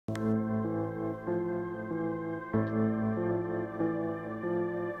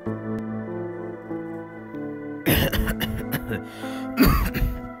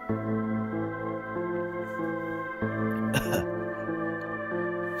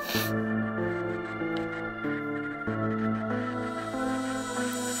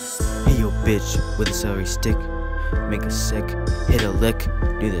Hey yo bitch with a celery stick, make a sick, hit a lick,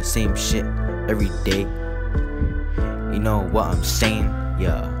 do the same shit every day. You know what I'm saying?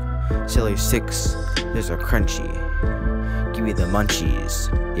 Yeah. Celery sticks, those are crunchy. Give me the munchies,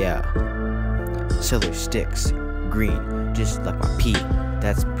 yeah. Celery sticks, green, just like my pee.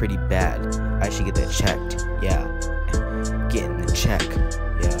 That's pretty bad. I should get that checked, yeah. Getting the check,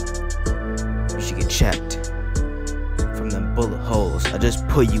 yeah. You should get checked. From them bullet holes I just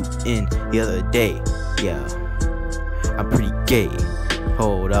put you in the other day, yeah. I'm pretty gay.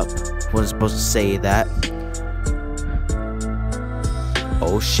 Hold up, wasn't supposed to say that.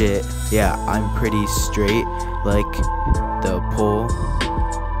 Oh shit, yeah, I'm pretty straight, like the pole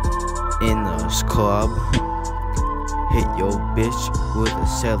in the club. Hit yo bitch with a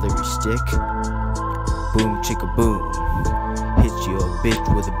celery stick. Boom chicka boom. Hit yo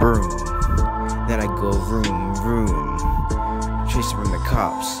bitch with a broom. Then I go vroom vroom. Chase from the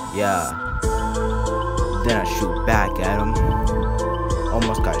cops, yeah. Then I shoot back at him.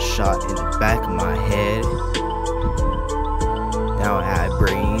 Almost got shot in the back of my head. Now I had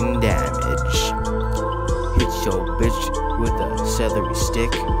brain damage. Hit your bitch with a celery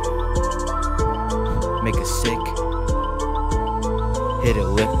stick. Make a sick. Hit a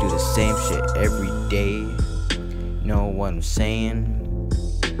lick, do the same shit every day. Know what I'm saying?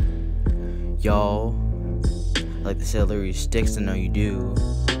 Y'all like the celery sticks, I know you do.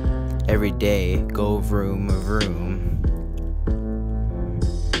 Every day, go vroom vroom.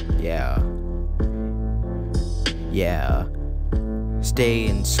 Yeah. Yeah. Stay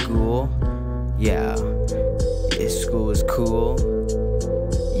in school, yeah. If school is cool,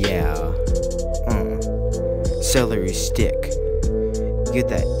 yeah. Celery stick, get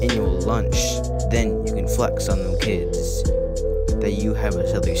that in your lunch, then you can flex on them kids that you have a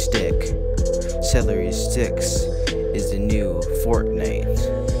celery stick. Celery sticks is the new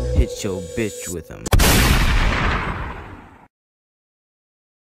Fortnite. Hit your bitch with them.